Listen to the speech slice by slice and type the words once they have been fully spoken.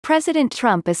President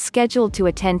Trump is scheduled to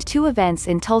attend two events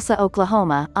in Tulsa,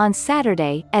 Oklahoma, on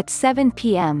Saturday, at 7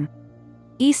 p.m.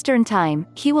 Eastern Time.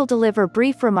 He will deliver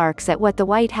brief remarks at what the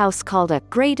White House called a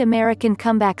Great American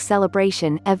Comeback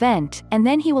Celebration event, and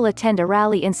then he will attend a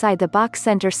rally inside the BOK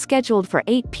Center scheduled for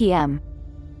 8 p.m.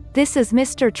 This is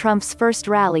Mr. Trump's first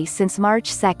rally since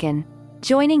March 2.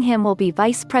 Joining him will be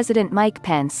Vice President Mike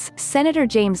Pence, Senator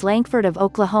James Lankford of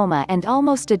Oklahoma, and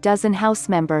almost a dozen House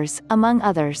members, among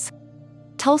others.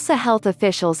 Tulsa health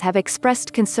officials have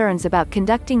expressed concerns about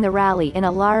conducting the rally in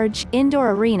a large,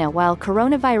 indoor arena while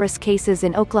coronavirus cases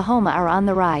in Oklahoma are on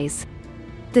the rise.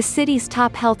 The city's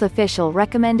top health official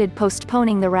recommended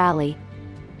postponing the rally.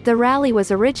 The rally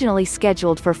was originally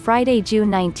scheduled for Friday,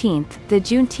 June 19, the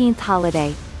Juneteenth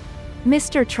holiday.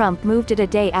 Mr. Trump moved it a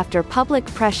day after public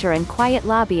pressure and quiet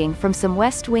lobbying from some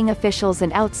West Wing officials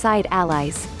and outside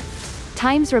allies.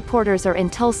 Times reporters are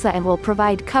in Tulsa and will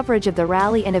provide coverage of the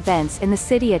rally and events in the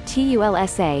city at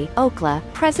TULSA, Okla.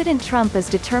 President Trump is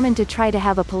determined to try to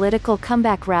have a political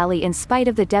comeback rally in spite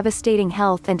of the devastating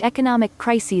health and economic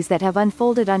crises that have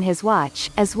unfolded on his watch,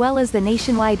 as well as the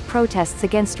nationwide protests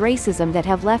against racism that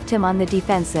have left him on the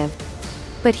defensive.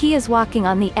 But he is walking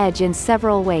on the edge in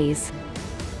several ways.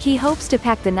 He hopes to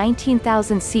pack the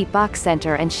 19,000-seat BOK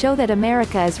Center and show that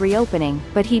America is reopening,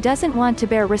 but he doesn't want to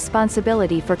bear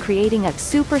responsibility for creating a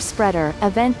super spreader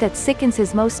event that sickens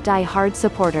his most die-hard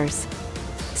supporters.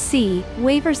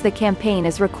 Waivers. The campaign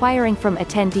is requiring from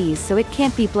attendees, so it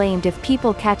can't be blamed if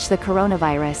people catch the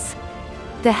coronavirus.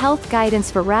 The health guidance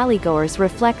for rallygoers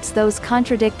reflects those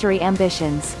contradictory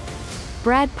ambitions.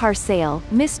 Parscale,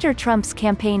 Mr. Trump's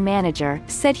campaign manager,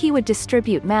 said he would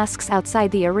distribute masks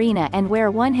outside the arena and wear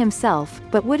one himself,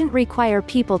 but wouldn't require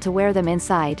people to wear them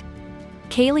inside.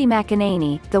 Kayleigh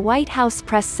McEnany, the White House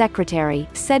press secretary,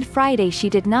 said Friday she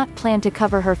did not plan to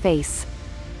cover her face.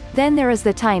 Then there is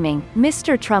the timing.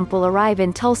 Mr. Trump will arrive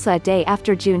in Tulsa a day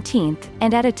after Juneteenth,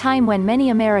 and at a time when many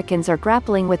Americans are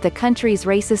grappling with the country's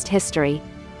racist history.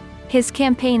 His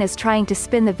campaign is trying to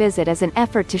spin the visit as an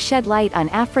effort to shed light on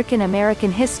African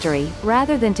American history,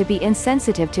 rather than to be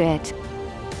insensitive to it.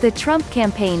 The Trump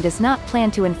campaign does not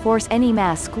plan to enforce any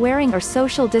mask-wearing or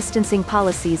social distancing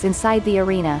policies inside the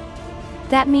arena.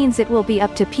 That means it will be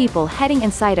up to people heading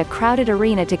inside a crowded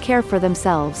arena to care for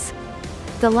themselves.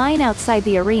 The line outside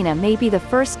the arena may be the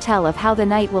first tell of how the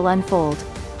night will unfold.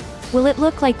 Will it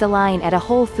look like the line at a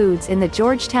Whole Foods in the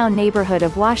Georgetown neighborhood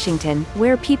of Washington,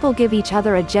 where people give each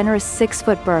other a generous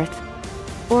 6-foot berth?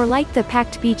 Or like the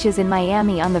packed beaches in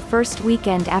Miami on the first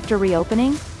weekend after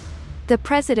reopening? The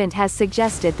president has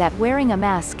suggested that wearing a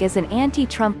mask is an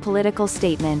anti-Trump political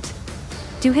statement.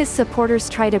 Do his supporters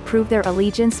try to prove their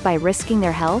allegiance by risking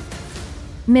their health?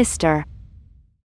 Mr.